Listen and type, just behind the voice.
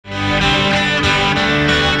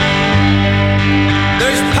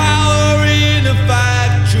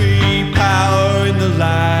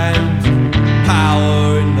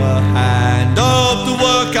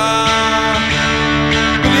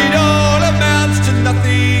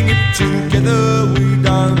together we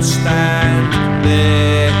don't stand.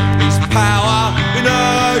 There is power in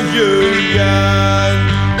a union.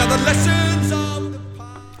 Now the lessons of the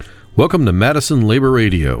past. Welcome to Madison Labor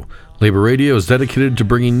Radio. Labor Radio is dedicated to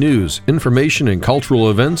bringing news, information, and cultural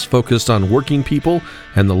events focused on working people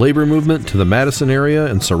and the labor movement to the Madison area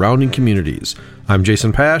and surrounding communities. I'm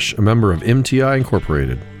Jason Pash, a member of MTI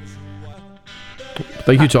Incorporated.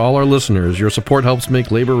 Thank you to all our listeners. Your support helps make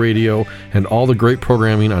Labor Radio and all the great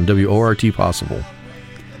programming on WORT possible.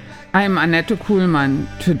 I'm Annette Kuhlmann.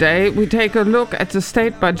 Today we take a look at the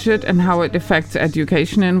state budget and how it affects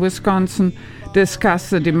education in Wisconsin, discuss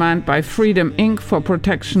the demand by Freedom Inc. for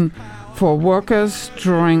protection for workers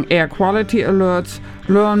during air quality alerts,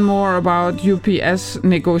 learn more about UPS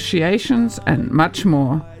negotiations, and much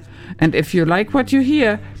more. And if you like what you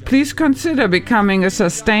hear, please consider becoming a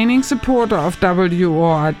sustaining supporter of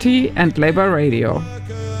WORT and Labor Radio.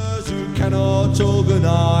 Workers who cannot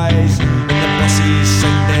organize, and the bosses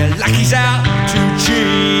send their lackeys out to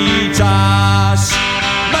cheat us.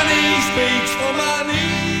 Money speaks for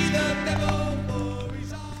money, the devil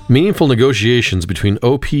worries us. Meaningful negotiations between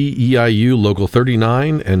OPEIU Local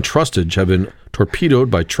 39 and TruStage have been torpedoed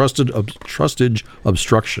by TruStage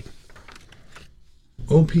obstruction.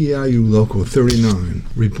 OPEIU Local 39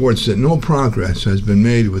 reports that no progress has been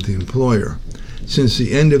made with the employer since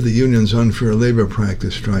the end of the union's unfair labor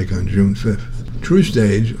practice strike on June 5th.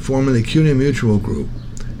 TruStage, formerly CUNY Mutual Group,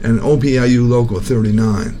 and OPEIU Local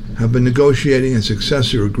 39 have been negotiating a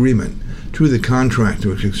successor agreement to the contract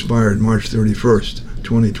which expired March 31st,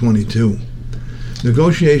 2022.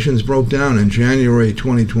 Negotiations broke down in January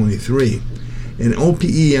 2023, and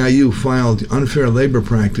OPEIU filed unfair labor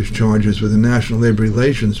practice charges with the National Labor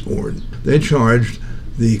Relations Board. They charged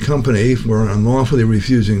the company for unlawfully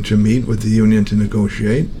refusing to meet with the union to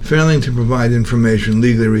negotiate, failing to provide information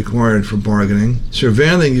legally required for bargaining,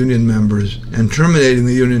 surveilling union members, and terminating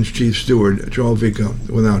the union's chief steward, Joel Vika,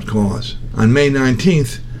 without cause. On May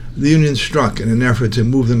 19th, the union struck in an effort to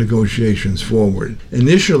move the negotiations forward.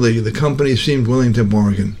 Initially, the company seemed willing to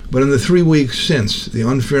bargain, but in the 3 weeks since the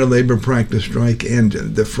unfair labor practice strike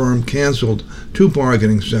ended, the firm canceled 2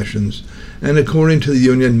 bargaining sessions and, according to the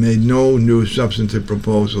union, made no new substantive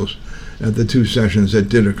proposals at the 2 sessions that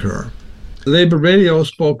did occur. Labor Radio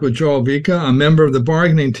spoke with Joel Vika, a member of the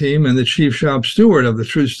bargaining team and the chief shop steward of the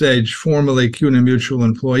TruStage, formerly CUNY Mutual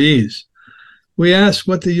employees. We asked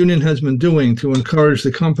what the union has been doing to encourage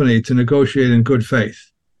the company to negotiate in good faith.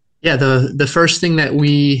 Yeah, the first thing that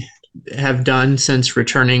we have done since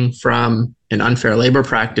returning from an unfair labor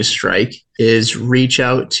practice strike is reach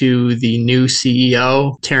out to the new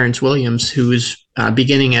CEO, Terrence Williams, who's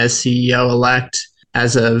beginning as CEO-elect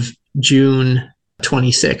as of June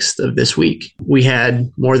 26th of this week. We had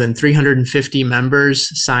more than 350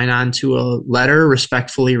 members sign on to a letter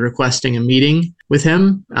respectfully requesting a meeting with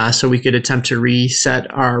him so we could attempt to reset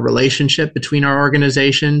our relationship between our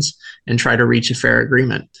organizations and try to reach a fair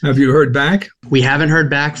agreement. Have you heard back? We haven't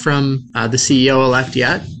heard back from the CEO-elect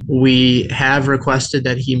yet. We have requested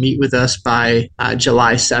that he meet with us by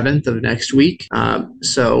July 7th of next week.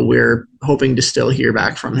 So we're hoping to still hear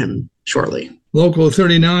back from him shortly. Local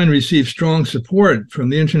 39 received strong support from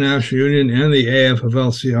the International Union and the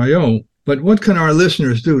AFL-CIO. But what can our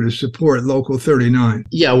listeners do to support Local 39?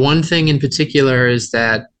 Yeah, one thing in particular is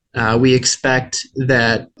that we expect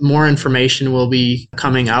that more information will be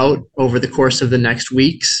coming out over the course of the next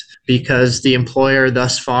weeks because the employer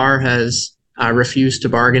thus far has refused to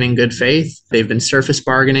bargain in good faith. They've been surface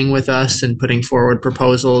bargaining with us and putting forward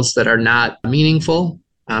proposals that are not meaningful.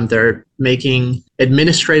 They're making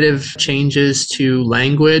administrative changes to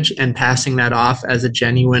language and passing that off as a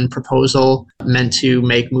genuine proposal meant to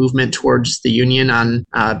make movement towards the union on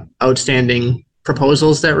outstanding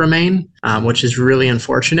proposals that remain, which is really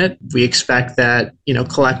unfortunate. We expect that,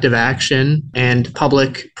 collective action and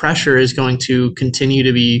public pressure is going to continue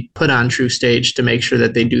to be put on TruStage to make sure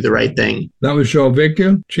that they do the right thing. That was Joel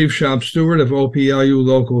Vika, Chief Shop Steward of OPEIU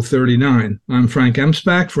Local 39. I'm Frank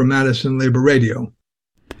Emsbach for Madison Labor Radio.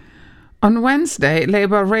 On Wednesday,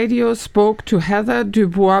 Labor Radio spoke to Heather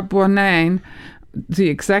Dubois-Bournain, the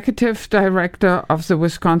executive director of the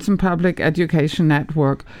Wisconsin Public Education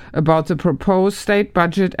Network, about the proposed state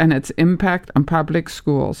budget and its impact on public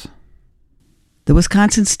schools. The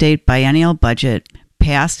Wisconsin state biennial budget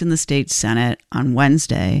passed in the state Senate on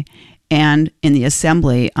Wednesday and in the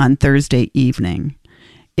Assembly on Thursday evening.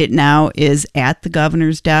 It now is at the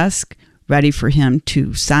governor's desk, ready for him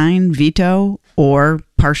to sign, veto, or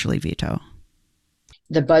partially veto.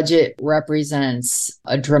 The budget represents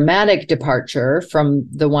a dramatic departure from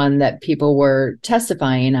the one that people were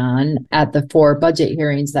testifying on at the 4 budget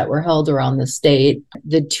hearings that were held around the state.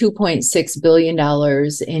 The $2.6 billion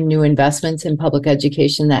in new investments in public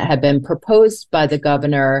education that have been proposed by the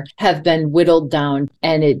governor have been whittled down,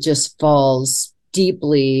 and it just falls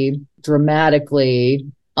deeply, dramatically,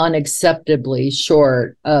 unacceptably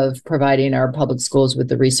short of providing our public schools with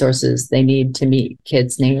the resources they need to meet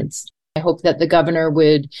kids' needs. I hope that the governor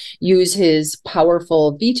would use his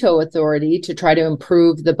powerful veto authority to try to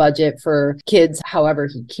improve the budget for kids however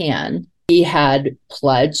he can. He had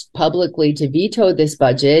pledged publicly to veto this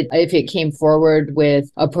budget if it came forward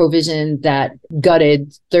with a provision that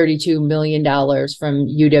gutted $32 million from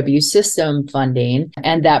UW system funding,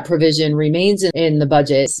 and that provision remains in the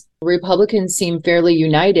budget. Republicans seem fairly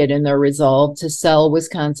united in their resolve to sell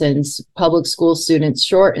Wisconsin's public school students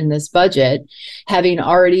short in this budget, having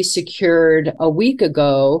already secured a week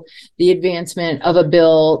ago the advancement of a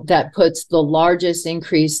bill that puts the largest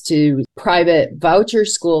increase to private voucher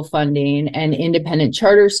school funding and independent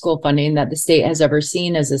charter school funding that the state has ever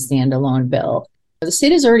seen as a standalone bill. The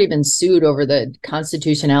state has already been sued over the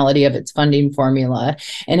constitutionality of its funding formula,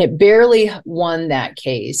 and it barely won that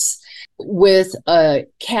case, with a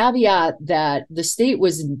caveat that the state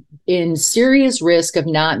was in serious risk of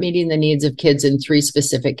not meeting the needs of kids in 3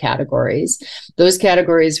 specific categories. Those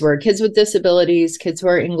categories were kids with disabilities, kids who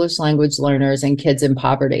are English language learners, and kids in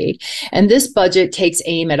poverty. And this budget takes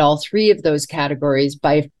aim at all 3 of those categories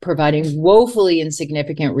by providing woefully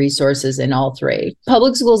insignificant resources in all 3.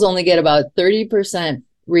 Public schools only get about 30%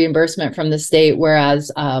 reimbursement from the state,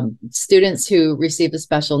 whereas students who receive a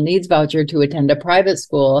special needs voucher to attend a private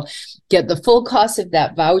school get the full cost of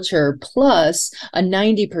that voucher plus a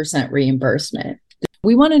 90% reimbursement.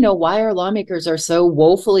 We want to know why our lawmakers are so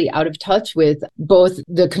woefully out of touch with both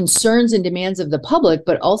the concerns and demands of the public,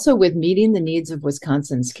 but also with meeting the needs of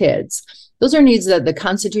Wisconsin's kids. Those are needs that the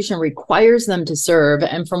Constitution requires them to serve,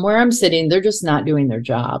 and from where I'm sitting, they're just not doing their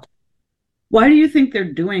job. Why do you think they're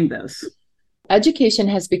doing this? Education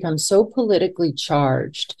has become so politically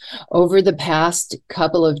charged over the past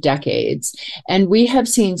couple of decades, and we have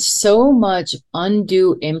seen so much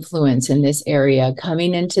undue influence in this area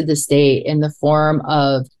coming into the state in the form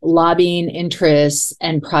of lobbying interests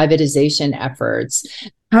and privatization efforts.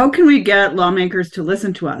 How can we get lawmakers to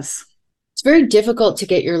listen to us? It's very difficult to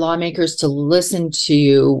get your lawmakers to listen to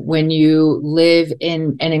you when you live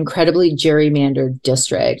in an incredibly gerrymandered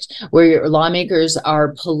district where your lawmakers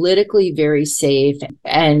are politically very safe,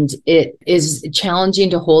 and it is challenging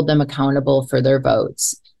to hold them accountable for their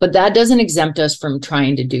votes. But that doesn't exempt us from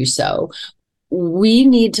trying to do so. We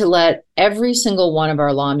need to let every single one of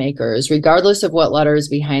our lawmakers, regardless of what letter is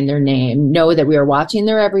behind their name, know that we are watching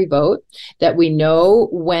their every vote, that we know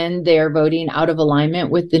when they're voting out of alignment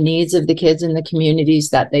with the needs of the kids in the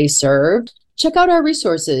communities that they serve. Check out our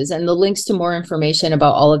resources and the links to more information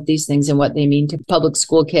about all of these things and what they mean to public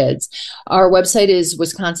school kids. Our website is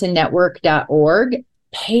wisconsonnetwork.org.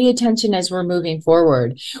 Pay attention as we're moving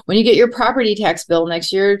forward. When you get your property tax bill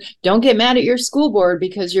next year, don't get mad at your school board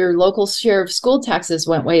because your local share of school taxes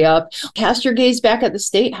went way up. Cast your gaze back at the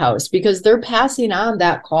State House because they're passing on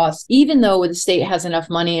that cost, even though the state has enough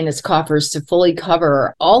money in its coffers to fully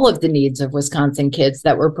cover all of the needs of Wisconsin kids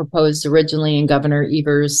that were proposed originally in Governor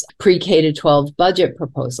Evers' pre-K-12 budget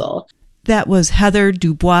proposal. That was Heather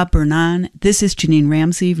Dubois-Bernard. This is Janine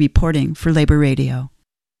Ramsey reporting for Labor Radio.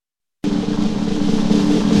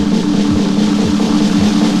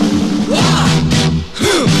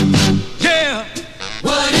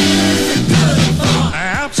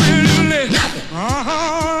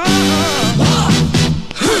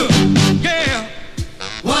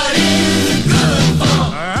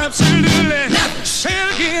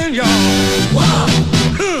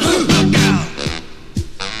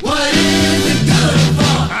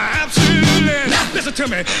 To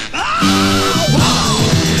me. Oh,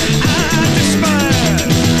 I despise,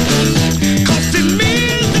 'cause it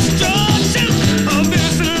means destruction of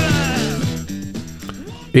this life.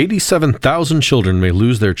 87,000 children may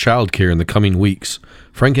lose their child care in the coming weeks.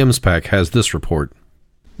 Frank Emspak has this report.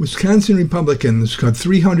 Wisconsin Republicans cut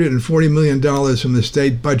 $340 million from the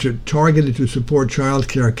state budget targeted to support child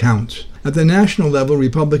care accounts. At the national level,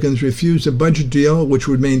 Republicans refused a budget deal which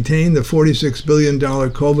would maintain the $46 billion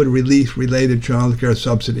COVID relief-related child care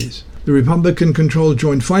subsidies. The Republican-controlled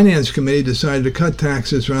Joint Finance Committee decided to cut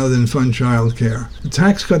taxes rather than fund child care. The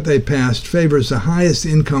tax cut they passed favors the highest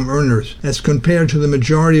income earners as compared to the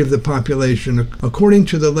majority of the population. According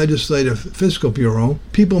to the Legislative Fiscal Bureau,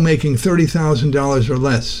 people making $30,000 or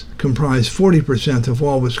less comprise 40% of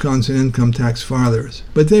all Wisconsin income tax filers,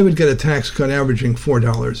 but they would get a tax cut averaging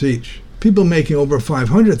 $4 each. People making over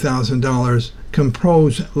 $500,000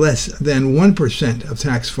 compose less than 1% of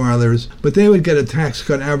tax filers, but they would get a tax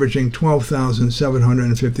cut averaging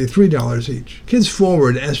 $12,753 each. Kids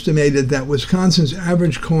Forward estimated that Wisconsin's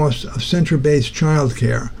average cost of center-based child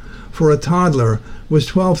care for a toddler was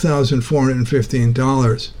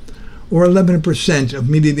 $12,415, or 11% of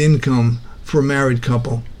median income for a married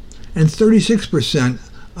couple, and 36%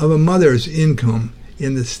 of a mother's income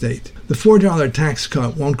in the state. The $4 tax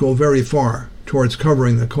cut won't go very far towards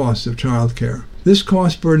covering the cost of child care. This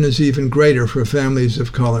cost burden is even greater for families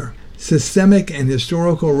of color. Systemic and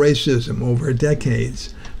historical racism over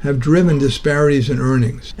decades have driven disparities in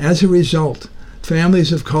earnings. As a result,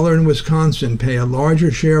 families of color in Wisconsin pay a larger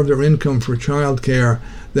share of their income for child care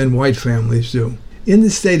than white families do. In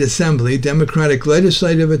the state assembly, Democratic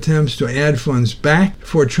legislative attempts to add funds back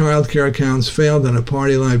for child care accounts failed on a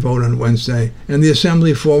party line vote on Wednesday, and the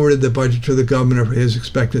assembly forwarded the budget to the governor for his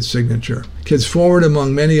expected signature. Kids Forward,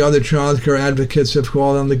 among many other child care advocates, have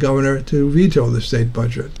called on the governor to veto the state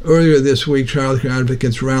budget. Earlier this week, child care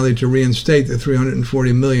advocates rallied to reinstate the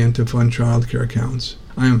 $340 million to fund child care accounts.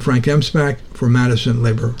 I am Frank Emspak for Madison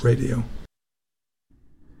Labor Radio.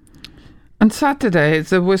 On Saturday,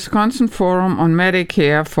 the Wisconsin Forum on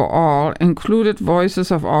Medicare for All included voices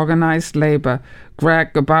of organized labor.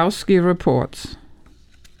 Greg Gabowski reports.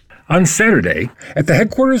 On Saturday, at the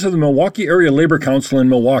headquarters of the Milwaukee Area Labor Council in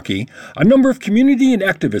Milwaukee, a number of community and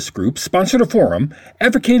activist groups sponsored a forum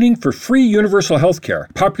advocating for free universal health care,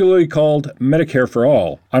 popularly called Medicare for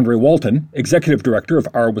All. Andre Walton, executive director of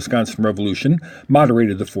Our Wisconsin Revolution,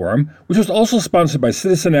 moderated the forum, which was also sponsored by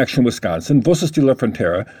Citizen Action Wisconsin, Voces de la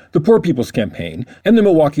Frontera, the Poor People's Campaign, and the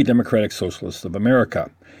Milwaukee Democratic Socialists of America.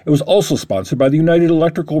 It was also sponsored by the United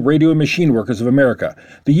Electrical Radio and Machine Workers of America,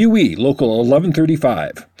 the UE Local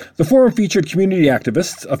 1135. The forum featured community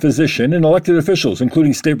activists, a physician, and elected officials,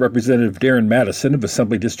 including State Representative Darren Madison of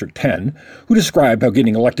Assembly District 10, who described how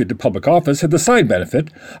getting elected to public office had the side benefit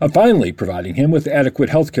of finally providing him with adequate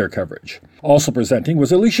health care coverage. Also presenting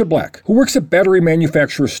was Alicia Black, who works at battery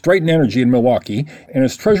manufacturer Stryten Energy in Milwaukee and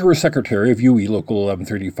is Treasurer Secretary of UE Local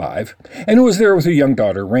 1135, and who was there with her young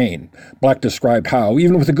daughter, Rain. Black described how,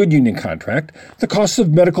 even with a good union contract, the costs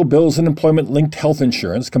of medical bills and employment-linked health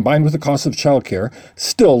insurance, combined with the cost of child care,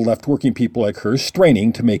 still left working people like her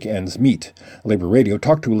straining to make ends meet. Labor Radio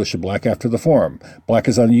talked to Alicia Black after the forum. Black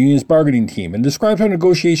is on the union's bargaining team and described how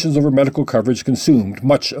negotiations over medical coverage consumed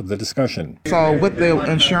much of the discussion. So with the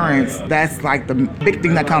insurance, that's like the big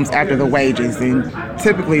thing that comes after the wages, and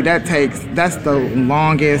typically that's the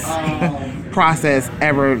longest process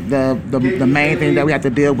ever. The main thing that we have to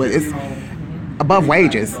deal with is above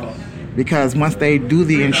wages, because once they do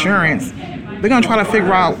the insurance, they're going to try to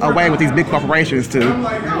figure out a way with these big corporations to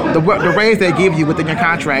the raise they give you within your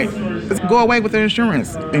contract is go away with the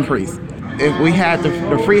insurance increase. If we had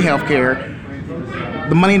the free health care,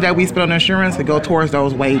 the money that we spend on insurance could go towards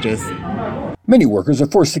those wages. Many workers are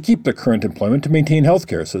forced to keep their current employment to maintain health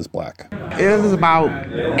care, says Black. There's about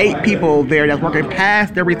 8 people there that's working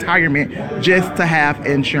past their retirement just to have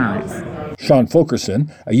insurance. Sean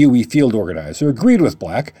Fulkerson, a UE field organizer, agreed with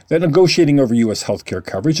Black that negotiating over U.S. health care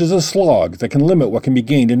coverage is a slog that can limit what can be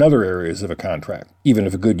gained in other areas of a contract. Even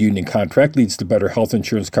if a good union contract leads to better health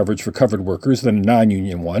insurance coverage for covered workers than a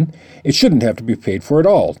non-union one, it shouldn't have to be paid for at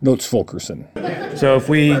all, notes Fulkerson. So if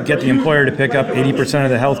we get the employer to pick up 80% of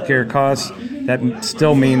the health care costs, that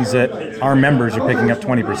still means that our members are picking up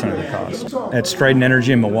 20% of the cost. At Stryten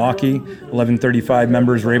Energy in Milwaukee, 1135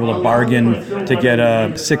 members were able to bargain to get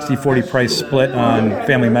a 60-40 price split on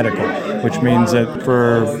family medical, which means that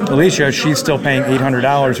for Alicia, she's still paying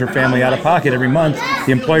 $800 her family out of pocket every month.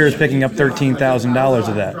 The employer is picking up $13,000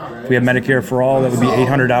 of that. If we have Medicare for All, that would be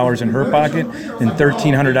 $800 in her pocket and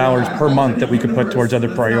 $1,300 per month that we could put towards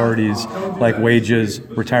other priorities like wages,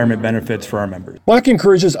 retirement benefits for our members. Black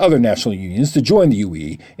encourages other national unions to join the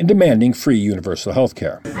UE in demanding free universal health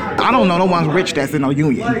care. I don't know no one's rich that's in a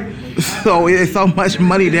union. So it's so much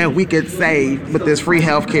money that we could save with this free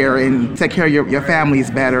health care and take care of your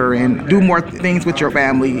families better and do more things with your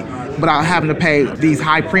family without having to pay these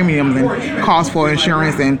high premiums and costs for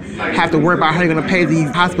insurance and have to worry about how you're going to pay these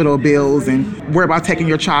hospital bills and worry about taking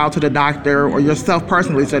your child to the doctor or yourself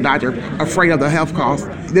personally to the doctor, afraid of the health costs.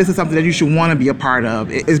 This is something that you should want to be a part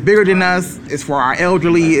of. It's bigger than us. It's for our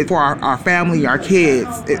elderly. It's for our family, our kids.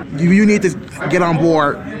 You need to get on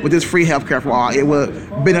board with this free health care for all. It will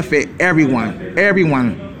benefit everyone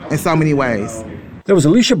in so many ways. That was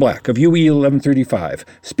Alicia Black of UE 1135,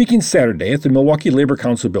 speaking Saturday at the Milwaukee Labor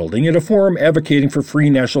Council building at a forum advocating for free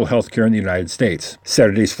national health care in the United States.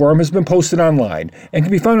 Saturday's forum has been posted online and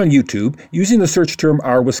can be found on YouTube using the search term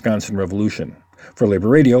Our Wisconsin Revolution. For Labor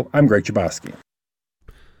Radio, I'm Greg Chabosky.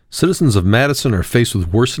 Citizens of Madison are faced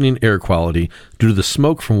with worsening air quality due to the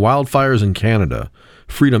smoke from wildfires in Canada.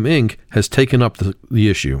 Freedom Inc. has taken up the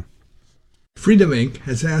issue. Freedom Inc.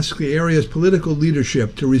 has asked the area's political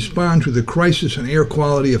leadership to respond to the crisis in air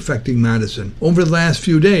quality affecting Madison. Over the last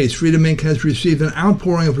few days, Freedom Inc. has received an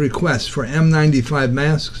outpouring of requests for N95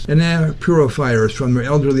 masks and air purifiers from their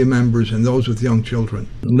elderly members and those with young children.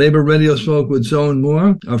 Labor Radio spoke with Joan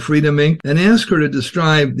Moore of Freedom Inc. and asked her to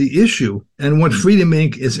describe the issue and what Freedom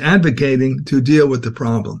Inc. is advocating to deal with the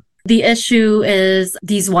problem. The issue is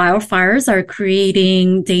these wildfires are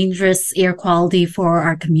creating dangerous air quality for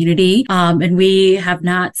our community. And we have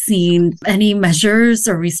not seen any measures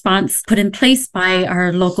or response put in place by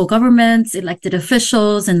our local governments, elected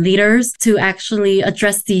officials, and leaders to actually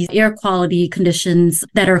address these air quality conditions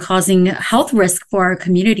that are causing health risk for our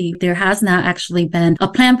community. There has not actually been a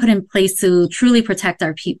plan put in place to truly protect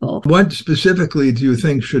our people. What specifically do you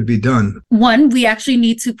think should be done? One, we actually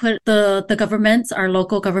need to put the government, our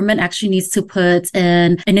local government, actually needs to put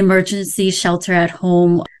in an emergency shelter at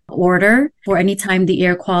home order for any time the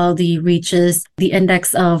air quality reaches the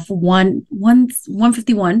index of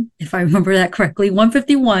 151, if I remember that correctly,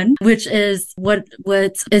 151, which is what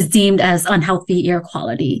is deemed as unhealthy air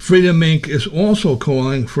quality. Freedom Inc. is also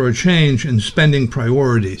calling for a change in spending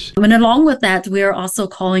priorities. And along with that, we are also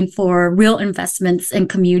calling for real investments in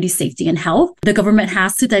community safety and health. The government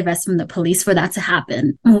has to divest from the police for that to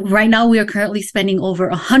happen. Right now, we are currently spending over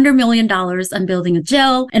 $100 million on building a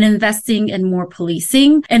jail and investing in more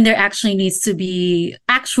policing. And there actually needs to be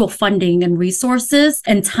actual funding and resources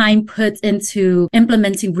and time put into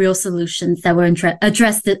implementing real solutions that will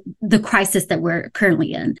address the crisis that we're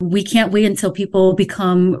currently in. We can't wait until people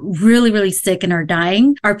become really, really sick and are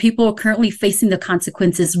dying. Our people are currently facing the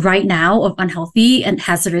consequences right now of unhealthy and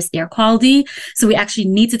hazardous air quality. So we actually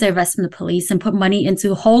need to divest from the police and put money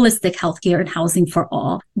into holistic healthcare and housing for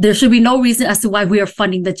all. There should be no reason as to why we are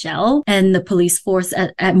funding the jail and the police force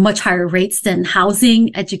at much higher rates than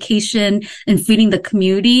housing, education, and feeding the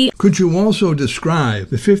community. Could you also describe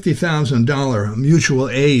the $50,000 mutual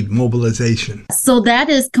aid mobilization? So that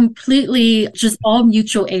is completely just all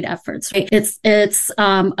mutual aid efforts, right? It's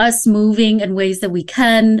us moving in ways that we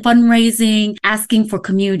can, fundraising, asking for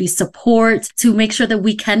community support to make sure that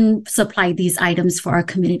we can supply these items for our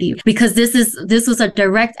community. Because this was a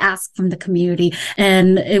direct ask from the community.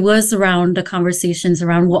 And it was around the conversations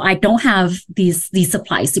around, well, I don't have these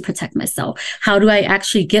supplies to protect myself. How do I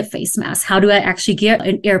actually get face masks? How do I actually get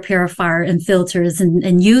an air purifier and filters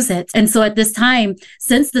and use it? And so at this time,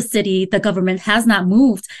 since the government has not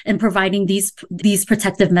moved in providing these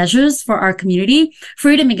protective measures for our community,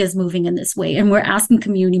 Freedom Inc. is moving in this way. And we're asking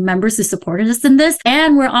community members to support us in this.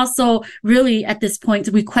 And we're also really at this point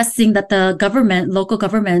requesting that the government, local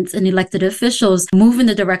governments and elected officials move in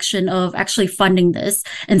the direction of actually funding this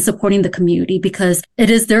and supporting the community because it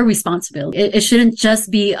is their responsibility. It shouldn't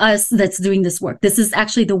just be us that's doing this work. This is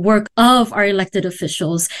actually the work of our elected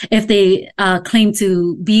officials if they claim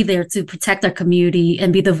to be there to protect our community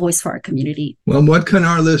and be the voice for our community. Well, what can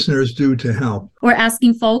our listeners do to help? We're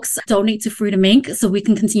asking folks donate to Freedom Inc. so we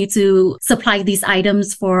can continue to supply these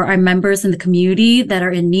items for our members in the community that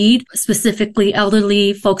are in need, specifically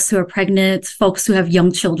elderly, folks who are pregnant, folks who have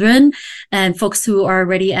young children, and folks who are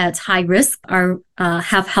already at high risk are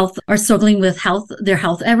struggling with their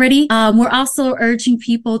health already. We're also urging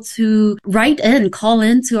people to call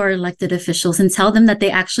in to our elected officials and tell them that they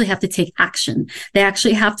actually have to take action. They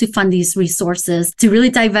actually have to fund these resources to really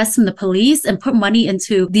divest from the police and put money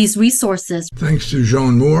into these resources. Thanks to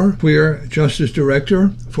Joan Moore, Queer Justice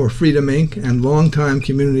Director for Freedom Inc. and longtime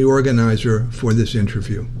community organizer for this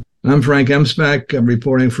interview. I'm Frank Emspak. I'm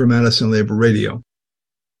reporting for Madison Labor Radio.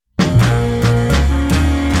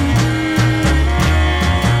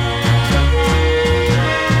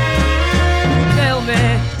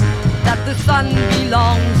 Sun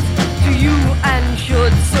belongs to you and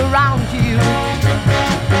should surround you.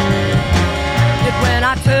 Yet when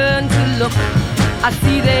I turn to look, I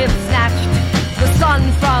see they've snatched the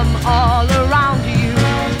sun from all around you.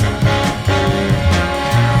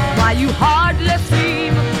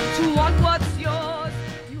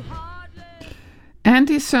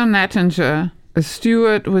 Andy Sernettinger, a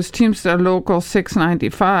steward with Teamster Local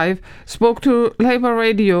 695, spoke to Labor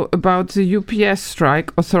Radio about the UPS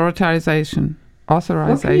strike authorization. What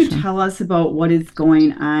can you tell us about what is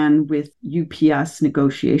going on with UPS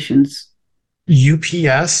negotiations?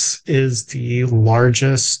 UPS is the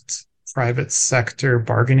largest private sector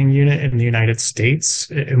bargaining unit in the United States.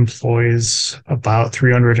 It employs about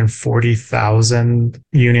 340,000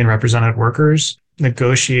 union represented workers.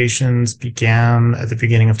 Negotiations began at the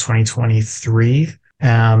beginning of 2023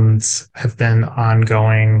 and have been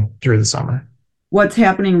ongoing through the summer. What's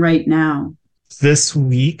happening right now? This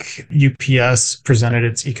week, UPS presented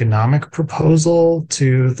its economic proposal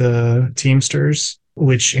to the Teamsters,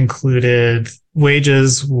 which included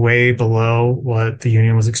wages way below what the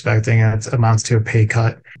union was expecting. It amounts to a pay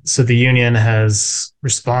cut. So the union has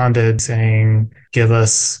responded saying, give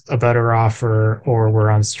us a better offer or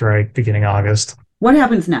we're on strike beginning August. What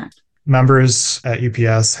happens next? Members at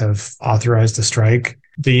UPS have authorized a strike.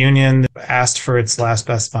 The union asked for its last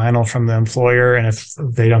best final from the employer, and if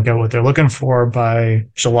they don't get what they're looking for by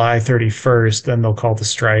July 31st, then they'll call the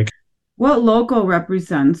strike. What local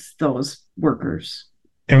represents those workers?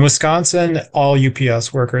 In Wisconsin, all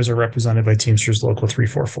UPS workers are represented by Teamsters Local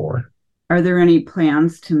 344. Are there any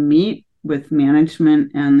plans to meet with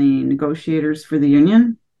management and the negotiators for the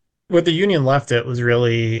union? What the union left it was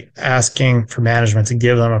really asking for management to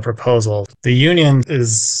give them a proposal. The union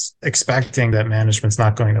is expecting that management's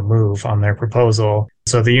not going to move on their proposal,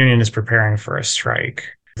 so the union is preparing for a strike.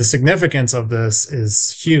 The significance of this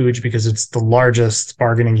is huge because it's the largest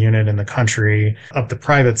bargaining unit in the country of the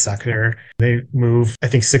private sector. They move, I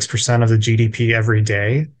think, 6% of the GDP every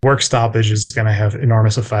day. Work stoppage is going to have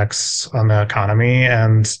enormous effects on the economy.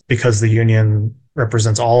 And because the union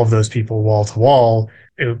represents all of those people wall to wall,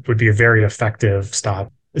 it would be a very effective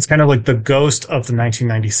stop. It's kind of like the ghost of the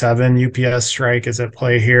 1997 UPS strike is at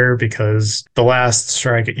play here, because the last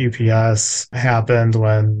strike at UPS happened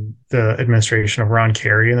when the administration of Ron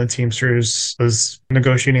Carey and the Teamsters was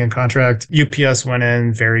negotiating a contract. UPS went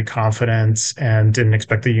in very confident and didn't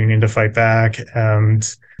expect the union to fight back,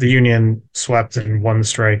 and the union swept and won the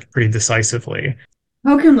strike pretty decisively.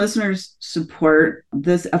 How can listeners support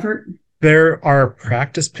this effort? There are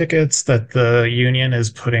practice pickets that the union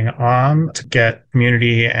is putting on to get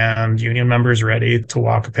community and union members ready to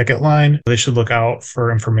walk a picket line. They should look out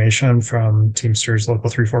for information from Teamsters Local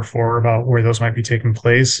 344 about where those might be taking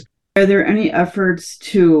place. Are there any efforts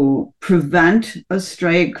to prevent a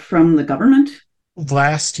strike from the government?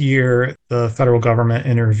 Last year, the federal government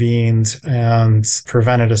intervened and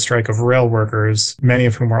prevented a strike of rail workers, many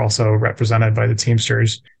of whom were also represented by the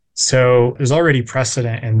Teamsters. So there's already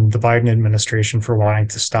precedent in the Biden administration for wanting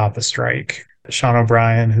to stop a strike. Sean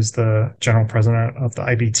O'Brien, who's the general president of the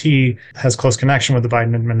IBT, has close connection with the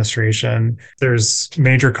Biden administration. There's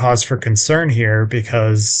major cause for concern here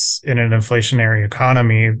because in an inflationary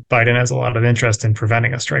economy, Biden has a lot of interest in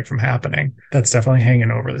preventing a strike from happening. That's definitely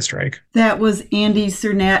hanging over the strike. That was Andy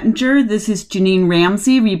Sernettinger. This is Janine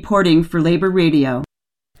Ramsey reporting for Labor Radio.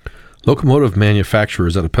 Locomotive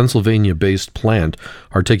manufacturers at a Pennsylvania-based plant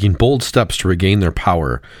are taking bold steps to regain their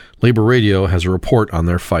power. Labor Radio has a report on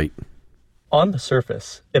their fight. On the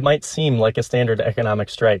surface, it might seem like a standard economic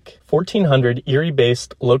strike. 1,400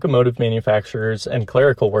 Erie-based locomotive manufacturers and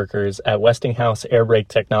clerical workers at Westinghouse Air Brake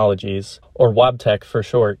Technologies, or WABTEC for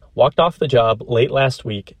short, walked off the job late last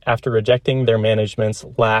week after rejecting their management's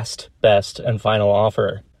last, best, and final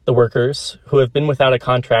offer. The workers, who have been without a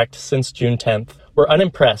contract since June 10th, were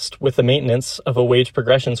unimpressed with the maintenance of a wage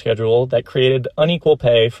progression schedule that created unequal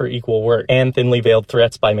pay for equal work and thinly veiled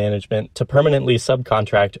threats by management to permanently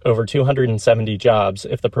subcontract over 270 jobs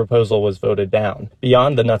if the proposal was voted down.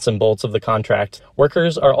 Beyond the nuts and bolts of the contract,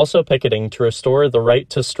 workers are also picketing to restore the right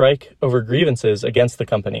to strike over grievances against the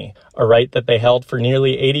company, a right that they held for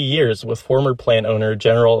nearly 80 years with former plant owner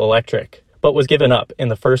General Electric, but was given up in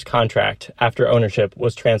the first contract after ownership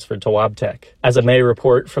was transferred to WABTEC. As a May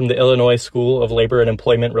report from the Illinois School of Labor and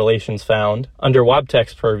Employment Relations found, under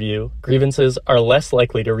WABTEC's purview, grievances are less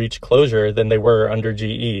likely to reach closure than they were under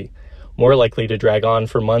GE, more likely to drag on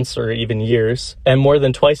for months or even years, and more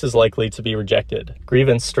than twice as likely to be rejected.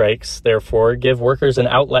 Grievance strikes, therefore, give workers an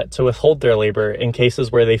outlet to withhold their labor in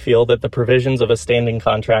cases where they feel that the provisions of a standing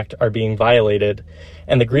contract are being violated,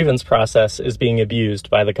 and the grievance process is being abused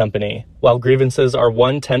by the company. While grievances are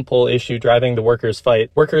one tentpole issue driving the workers'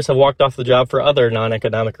 fight, workers have walked off the job for other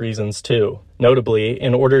non-economic reasons too, notably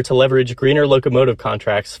in order to leverage greener locomotive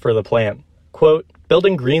contracts for the plant. Quote,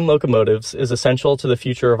 "Building green locomotives is essential to the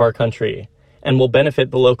future of our country and will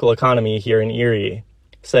benefit the local economy here in Erie,"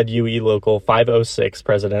 said UE Local 506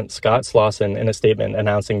 President Scott Slauson in a statement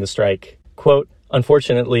announcing the strike. Quote,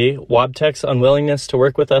 Unfortunately, WABTEC's unwillingness to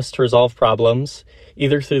work with us to resolve problems,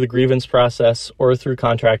 either through the grievance process or through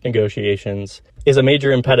contract negotiations, is a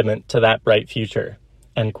major impediment to that bright future."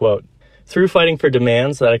 End quote. Through fighting for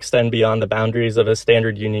demands that extend beyond the boundaries of a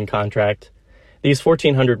standard union contract, these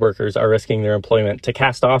 1,400 workers are risking their employment to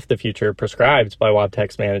cast off the future prescribed by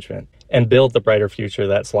WABTEC's management and build the brighter future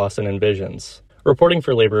that Slauson envisions. Reporting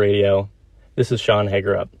for Labor Radio, this is Sean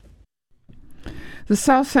Hagerup. The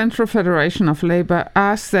South Central Federation of Labor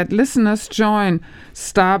asks that listeners join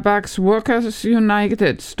Starbucks Workers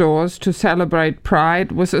United stores to celebrate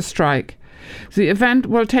Pride with a strike. The event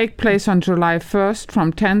will take place on July 1st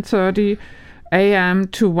from 10:30 a.m.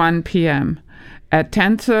 to 1 p.m. At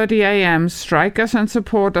 10:30 a.m., strikers and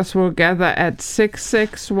supporters will gather at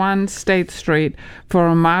 661 State Street for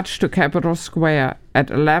a march to Capitol Square.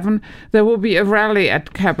 At 11, there will be a rally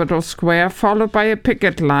at Capitol Square, followed by a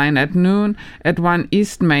picket line at noon at 1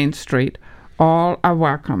 East Main Street. All are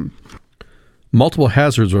welcome. Multiple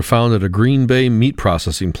hazards were found at a Green Bay meat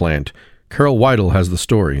processing plant. Carol Weidel has the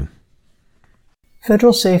story.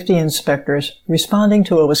 Federal safety inspectors responding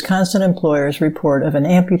to a Wisconsin employer's report of an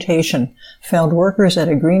amputation found workers at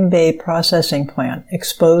a Green Bay processing plant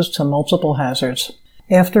exposed to multiple hazards.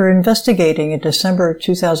 After investigating a December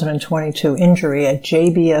 2022 injury at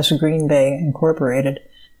JBS Green Bay Incorporated,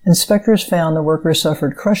 inspectors found the worker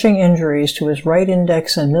suffered crushing injuries to his right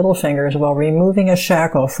index and middle fingers while removing a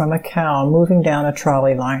shackle from a cow moving down a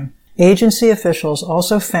trolley line. Agency officials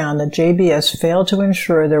also found that JBS failed to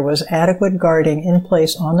ensure there was adequate guarding in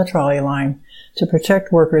place on the trolley line to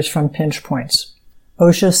protect workers from pinch points.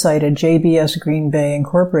 OSHA cited JBS Green Bay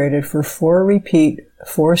Incorporated for 4 repeat,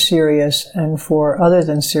 4 serious, and 4 other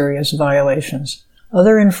than serious violations.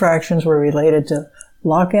 Other infractions were related to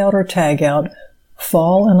lockout or tagout,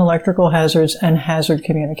 fall and electrical hazards, and hazard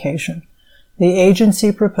communication. The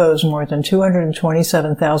agency proposed more than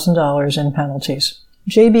 $227,000 in penalties.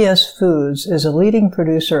 JBS Foods is a leading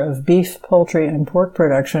producer of beef, poultry, and pork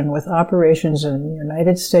production with operations in the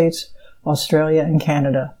United States, Australia, and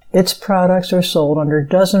Canada. Its products are sold under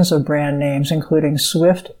dozens of brand names, including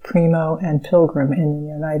Swift, Primo, and Pilgrim in the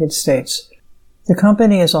United States. The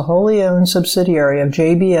company is a wholly owned subsidiary of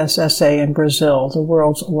JBS SA in Brazil, the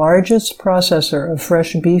world's largest processor of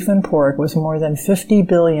fresh beef and pork with more than $50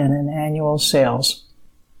 billion in annual sales.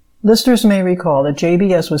 Listeners may recall that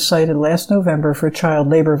JBS was cited last November for child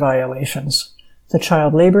labor violations. The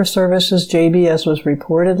child labor services JBS was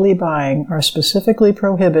reportedly buying are specifically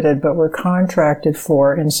prohibited but were contracted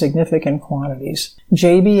for in significant quantities.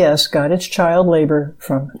 JBS got its child labor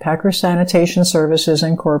from Packer Sanitation Services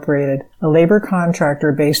Incorporated, a labor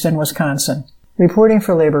contractor based in Wisconsin. Reporting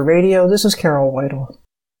for Labor Radio, this is Carol Weidel.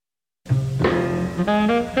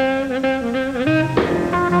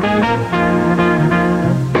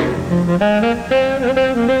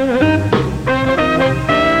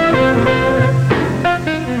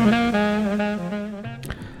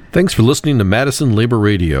 Thanks for listening to Madison Labor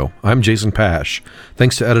Radio. I'm Jason Pash.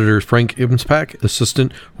 Thanks to editor Frank Ibenspak,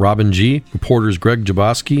 assistant Robin G., reporters Greg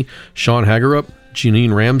Jaboski, Sean Hagerup,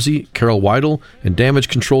 Janine Ramsey, Carol Weidel, and damage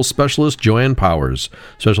control specialist Joanne Powers.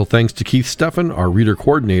 Special thanks to Keith Steffen, our reader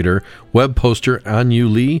coordinator, web poster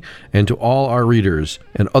Anyu Lee, and to all our readers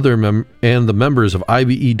and the members of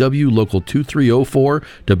IBEW Local 2304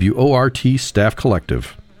 WORT Staff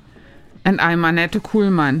Collective. And I'm Annette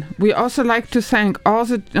Kuhlmann. We also like to thank all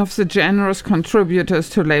of the generous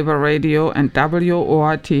contributors to Labor Radio and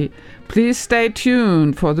WORT. Please stay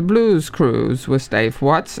tuned for the Blues Cruise with Dave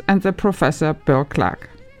Watts and the Professor Bill Clark.